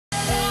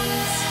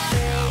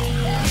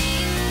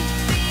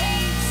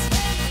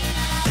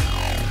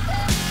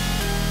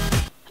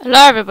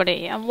Hello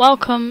everybody and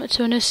welcome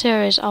to a new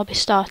series I'll be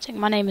starting.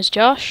 My name is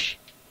Josh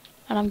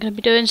and I'm going to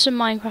be doing some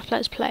Minecraft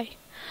Let's Play.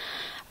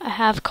 I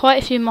have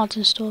quite a few mods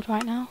installed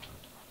right now.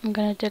 I'm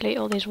going to delete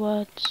all these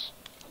words,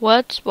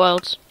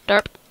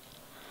 derp,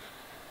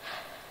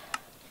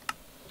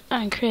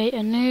 and create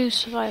a new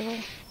survival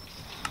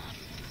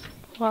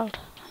world.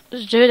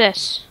 Let's do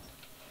this.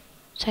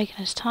 Taking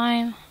his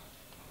time.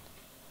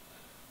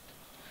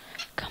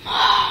 Come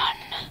on.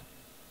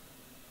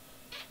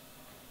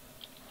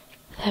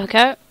 There we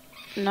go.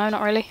 No,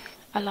 not really.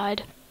 I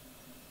lied.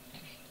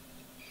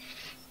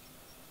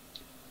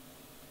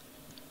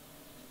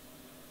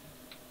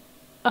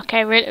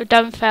 Okay, really,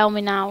 don't fail me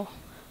now.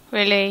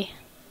 Really.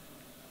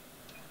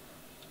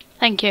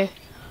 Thank you.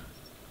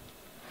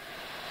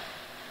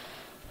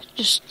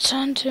 Just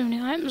turn too many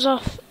items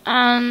off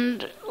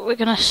and we're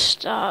gonna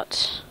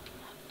start.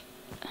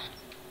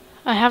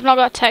 I have not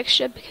got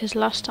texture because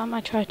last time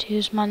I tried to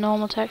use my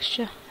normal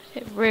texture,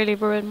 it really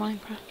ruined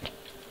Minecraft.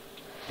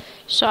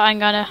 So I'm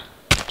gonna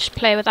just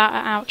play with that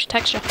ouch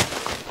texture.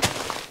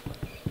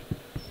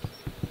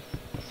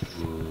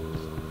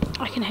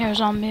 I can hear a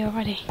zombie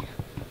already.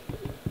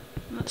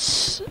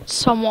 That's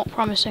somewhat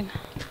promising.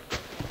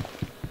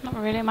 Not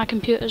really, my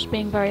computer's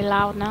being very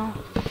loud now.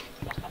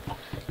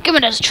 Give me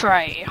this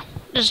tree.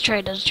 This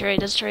tree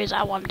is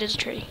I want this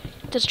tree.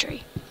 This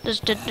tree. This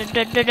tree.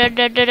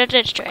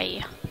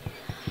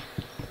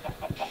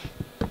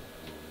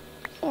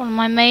 One of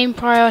my main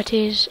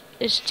priorities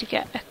is to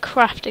get a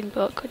crafting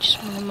book, which is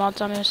one of the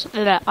mods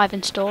I've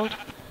installed.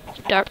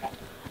 Derp.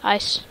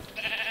 Ice.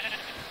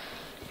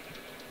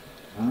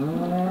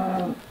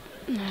 I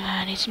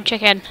need some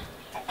chicken.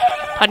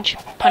 Punch.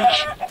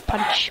 Punch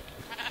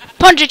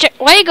a chick!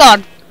 Where you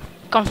gone?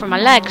 Gone from my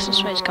legs,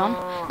 that's where he's gone.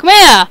 Come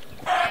here!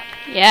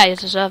 Yeah, you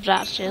deserve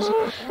that, cheers.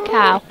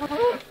 Cow.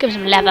 Give me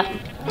some leather,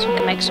 so we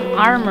can make some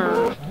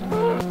armor.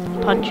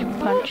 Punch.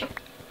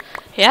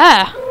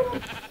 Yeah!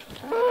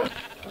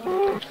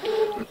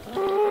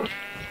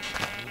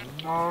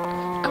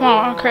 Come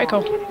on,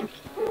 critical.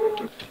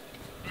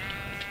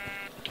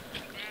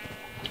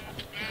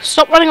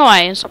 Stop running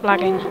away and stop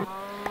lagging.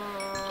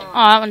 Oh,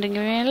 that one didn't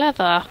give me any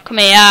leather. Come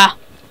here.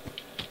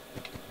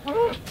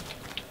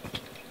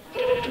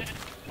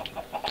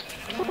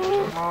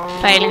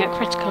 Failing at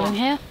critical in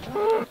here.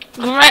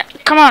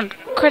 Come on,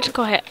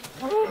 critical hit.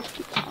 Oh,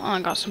 I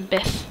got some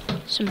biff.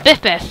 Some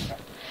Biffbif.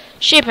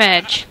 Sheep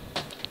edge.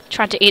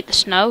 Tried to eat the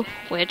snow.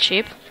 Weird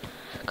sheep.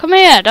 Come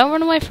here, don't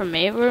run away from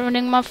me. You're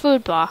ruining my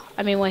food bar.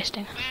 I mean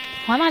wasting.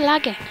 Why am I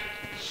lagging?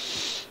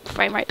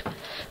 Frame rate.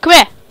 Come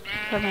here.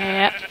 Come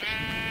here.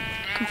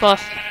 Come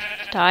forth.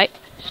 Die.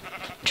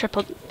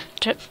 Triple.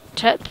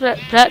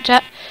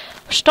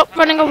 Stop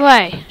running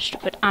away,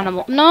 stupid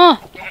animal. No!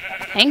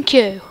 Thank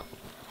you.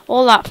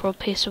 All that for a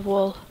piece of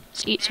wool.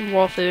 Let's eat some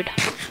raw food.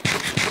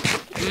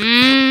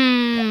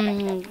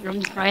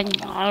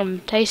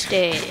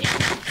 Tasty.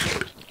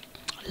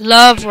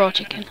 Love raw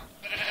chicken.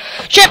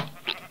 Shit!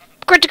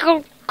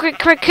 Critical!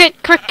 Cricket!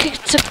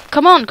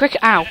 Come on, cricket!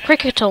 Ow!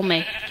 Cricket told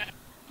me.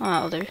 Oh,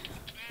 that'll do.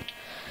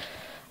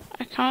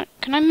 I can't.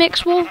 Can I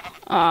mix wool?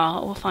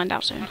 Oh, we'll find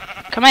out soon.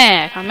 Come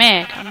here! I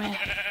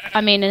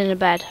mean in a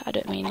bed. I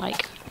don't mean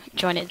like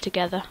join it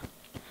together.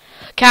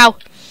 Cow!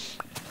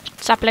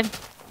 Sapling.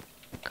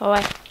 Go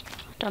away.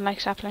 Don't like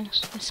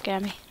saplings. They scare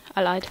me.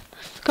 I lied.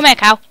 Come here,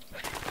 cow.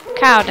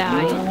 Cow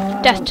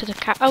die. Death to the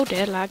cow. Oh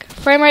dear, lag.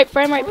 Frame rate.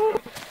 Frame rate.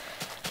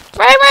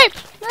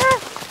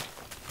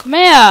 Come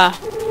here. I'm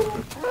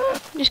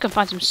just gonna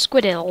find some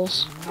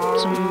squiddles.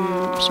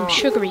 Some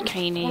sugary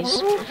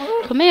canies.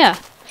 Come here.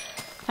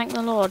 Thank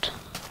the Lord.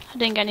 I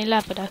didn't get any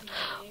leather though.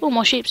 Oh,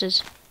 more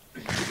sheepses.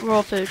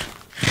 Raw food.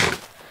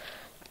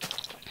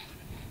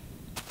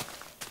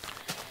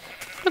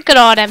 Look at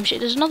all them sheep.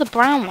 There's another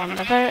brown one.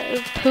 They're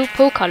very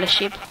pool colour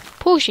sheep.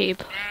 Pool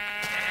sheep.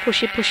 Pool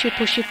sheep.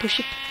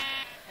 Just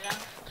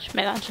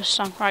make that into a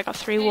song. Right, I got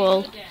 3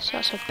 wool. So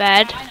that's a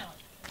bed.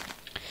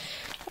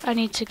 I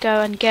need to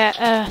go and get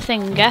a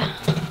thinger.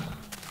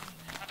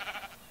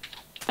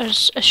 A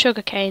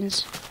sugar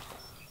canes.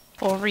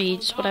 Or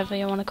reeds, whatever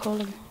you want to call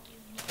them.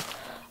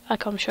 I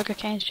call them sugar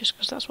canes just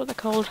because that's what they're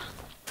called.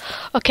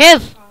 Oh,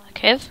 cave!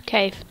 Cave?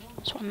 Cave.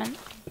 That's what I meant.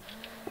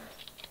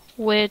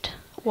 Weird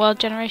world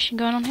generation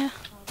going on here.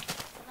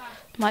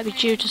 Might be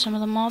due to some of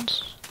the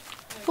mods.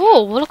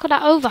 Oh, well, look at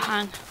that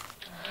overhang.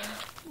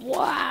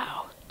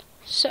 Wow.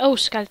 Oh,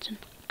 skeleton.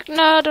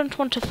 No, I don't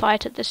want to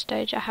fight at this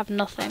stage. I have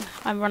nothing.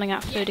 I'm running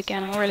out of food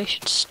again. I really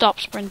should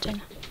stop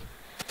sprinting.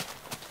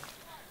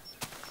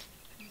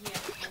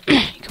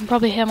 You can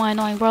probably hear my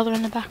annoying brother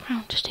in the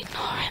background. Just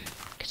ignore him,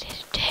 because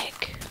he's a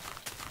dick.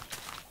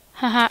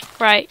 Haha,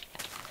 right.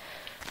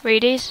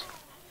 Readies.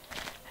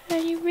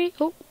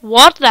 Oh,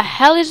 what the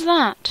hell is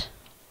that?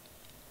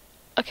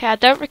 Okay, I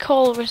don't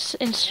recall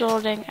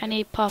installing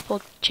any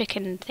purple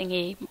chicken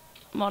thingy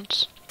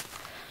mods.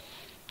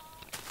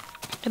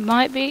 It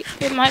might be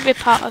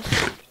part of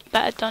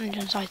better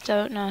dungeons, I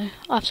don't know.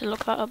 I'll have to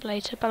look that up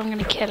later, but I'm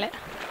gonna kill it.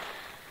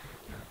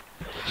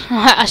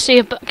 I see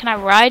a can I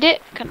ride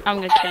it? I'm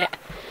gonna kill it.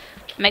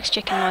 Makes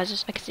chicken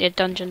noises. I can see a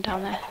dungeon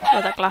down there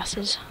where that glass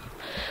is.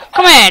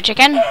 Come here,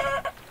 chicken.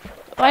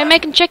 Why are you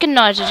making chicken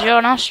noises? You're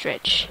an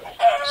ostrich.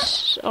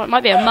 Or it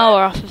might be a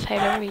mower off of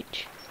Halo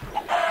Reach.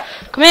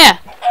 Come here.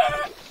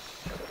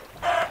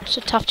 It's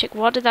a tough chick.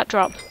 What did that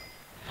drop?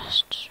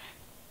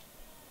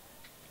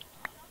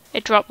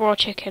 It dropped raw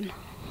chicken.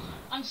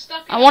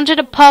 I wanted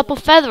a purple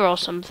feather or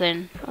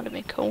something. That would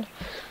be cool.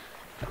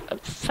 A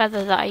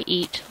feather that I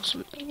eat or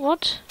something.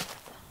 What?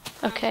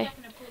 Okay.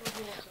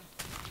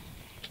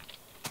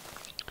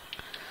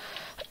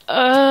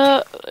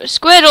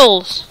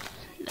 Squiddles!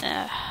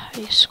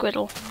 You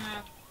squiddle.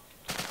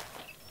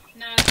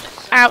 No.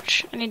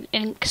 Ouch, I need an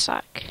ink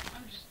sac.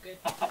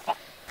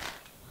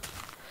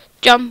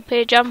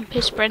 Jumpy, jumpy,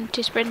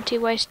 sprinty, sprinty,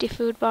 wasty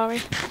food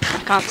barry.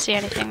 I can't see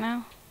anything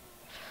now.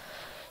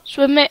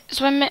 Swim it,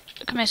 swim it.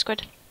 Come here,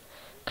 squid.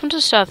 Come to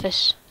the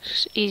surface.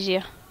 It's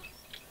easier.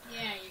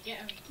 Yeah, you get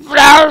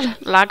him.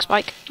 Lag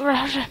spike.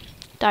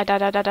 Die, die,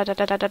 die, die, die, die,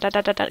 die, die,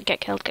 die, die, die. Get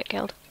killed, get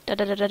killed. Da,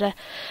 da, da, da, da.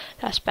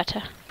 That's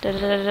better. Da, da,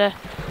 da, da.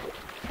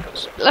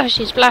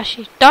 Splashy,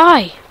 splashy.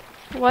 Die!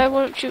 Why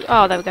won't you?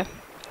 Oh, there we go.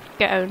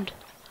 Get owned.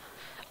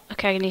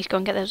 Okay, I need to go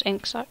and get those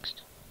ink sacs.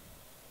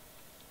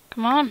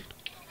 Come on.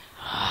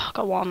 Oh,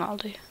 got one, that'll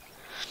do.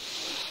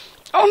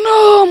 Oh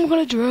no, I'm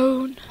gonna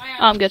drown.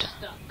 Oh, I'm good.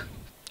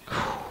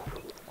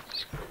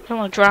 I don't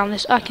want to drown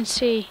this. I can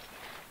see.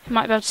 You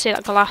might be able to see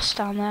that glass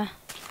down there.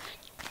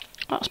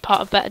 That's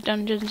part of better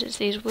dungeons. It's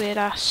these weird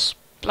ass,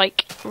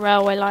 like,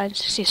 railway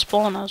lines. You see a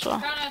spawner as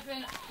well.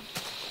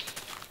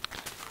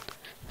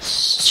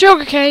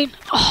 Sugarcane.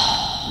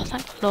 Oh,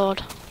 thank the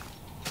Lord.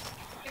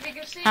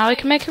 Now we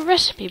can make a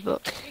recipe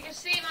book.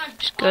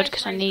 Which is good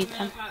because I need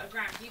them.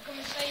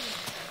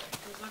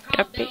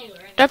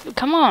 Derpy,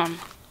 come on.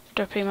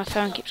 Derpy, my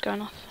phone keeps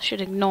going off. I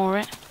should ignore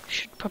it.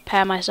 Should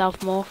prepare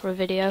myself more for a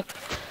video.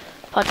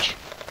 Punch.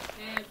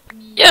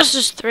 Yes,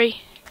 there's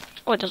 3.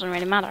 Oh, it doesn't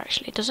really matter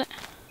actually, does it?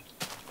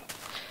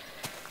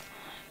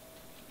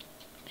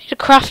 Need a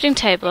crafting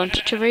table and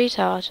such a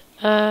retard.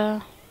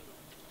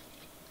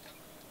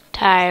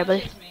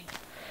 Terrible.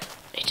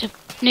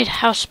 Need a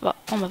house spot.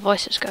 Oh, my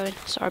voice is going.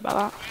 Sorry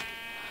about that.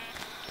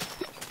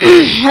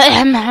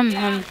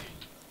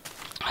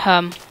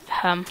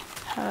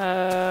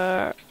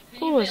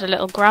 Oh, there's a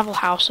little gravel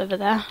house over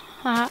there.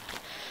 Oh,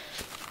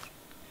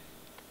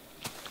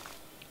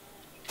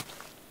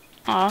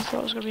 I thought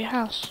it was going to be a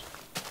house.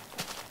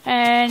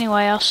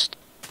 Anyway, I'll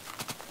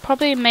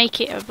probably make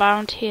it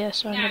around here,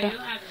 so I'm going to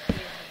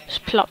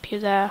just plop you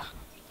there.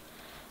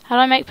 How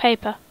do I make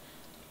paper?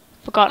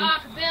 Forgotten.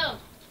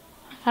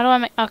 How do I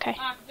make... Okay.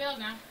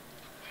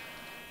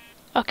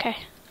 Okay.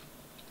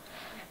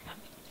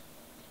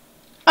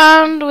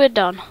 And we're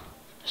done.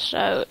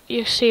 So,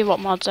 you see what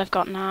mods I've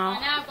got now.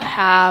 I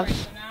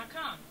have...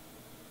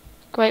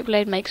 Great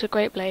Blade makes a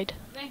Great Blade.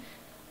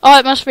 Oh,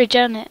 it must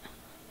regen it.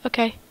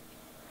 Okay.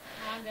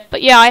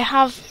 But yeah, I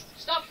have...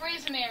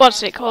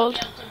 What's it called?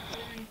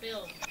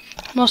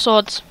 More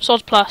swords.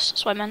 Swords plus,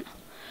 that's what I meant.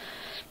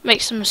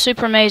 Make some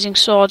super amazing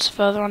swords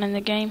further on in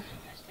the game.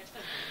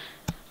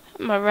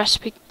 My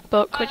recipe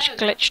book, which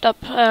glitched up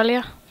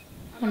earlier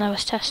when I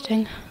was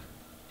testing.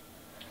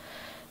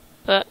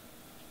 But,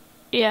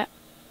 yeah.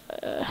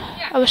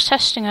 I was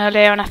testing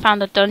earlier and I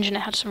found a dungeon.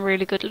 It had some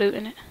really good loot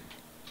in it.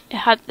 It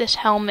had this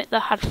helmet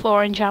that had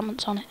 4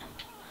 enchantments on it.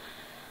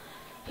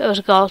 But it was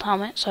a gold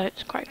helmet, so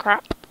it's quite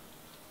crap.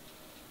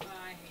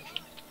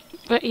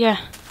 But yeah.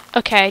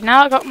 Okay,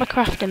 now I've got my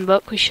crafting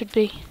book, we should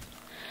be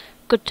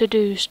good to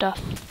do stuff.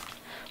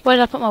 Where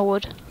did I put my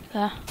wood?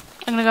 There.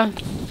 I'm gonna go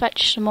and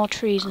fetch some more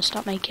trees and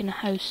start making a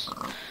house.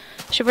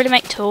 I should really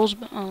make tools,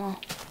 but oh well.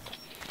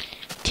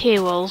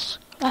 Tools.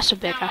 That's a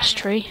big ass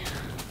tree.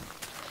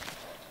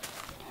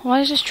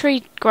 Why is this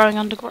tree growing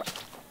underground?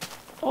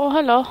 Oh,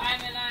 hello.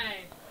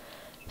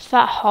 Is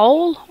that a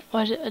hole?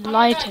 Or is it a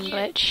lighting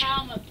glitch?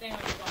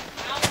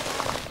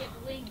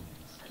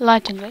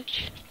 Lighting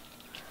glitch.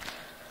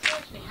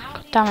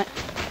 God damn it.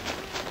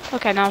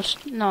 Okay, now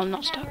I'm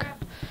not stuck.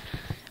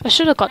 I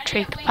should have got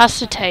tree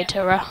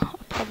capacitator. I'll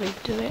probably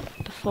do it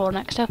before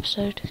next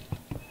episode.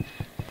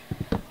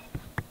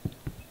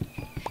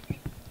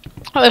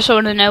 I also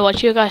want to know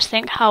what you guys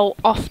think, how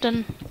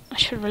often I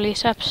should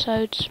release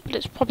episodes, but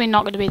it's probably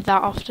not going to be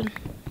that often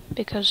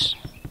because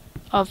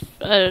of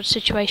a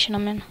situation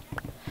I'm in,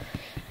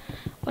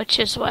 which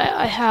is where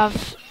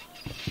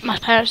my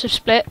parents have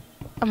split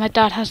and my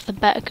dad has the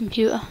better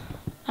computer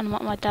and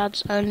my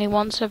dad's only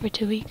once every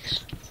 2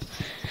 weeks.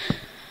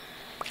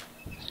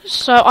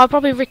 So I'll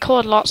probably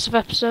record lots of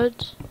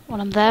episodes when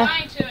I'm there.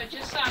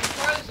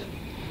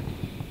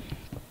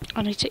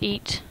 I need to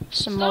eat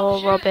some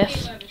more raw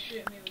beef.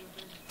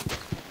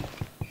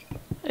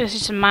 This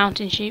is some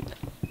mountain sheep.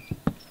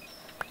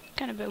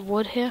 Got a bit of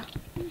wood here.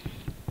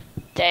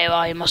 There you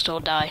are, you must all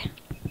die.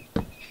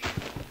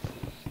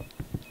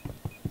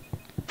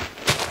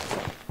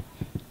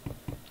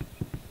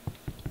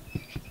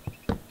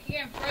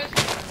 You're getting frozen,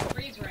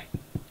 freeze ring.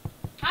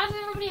 How does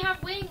everybody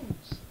have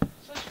wings?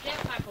 Such a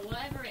jetpack or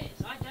whatever it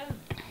is, I don't.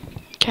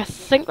 Okay, I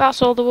think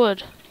that's all the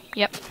wood.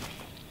 Yep.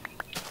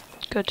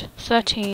 Good. 13.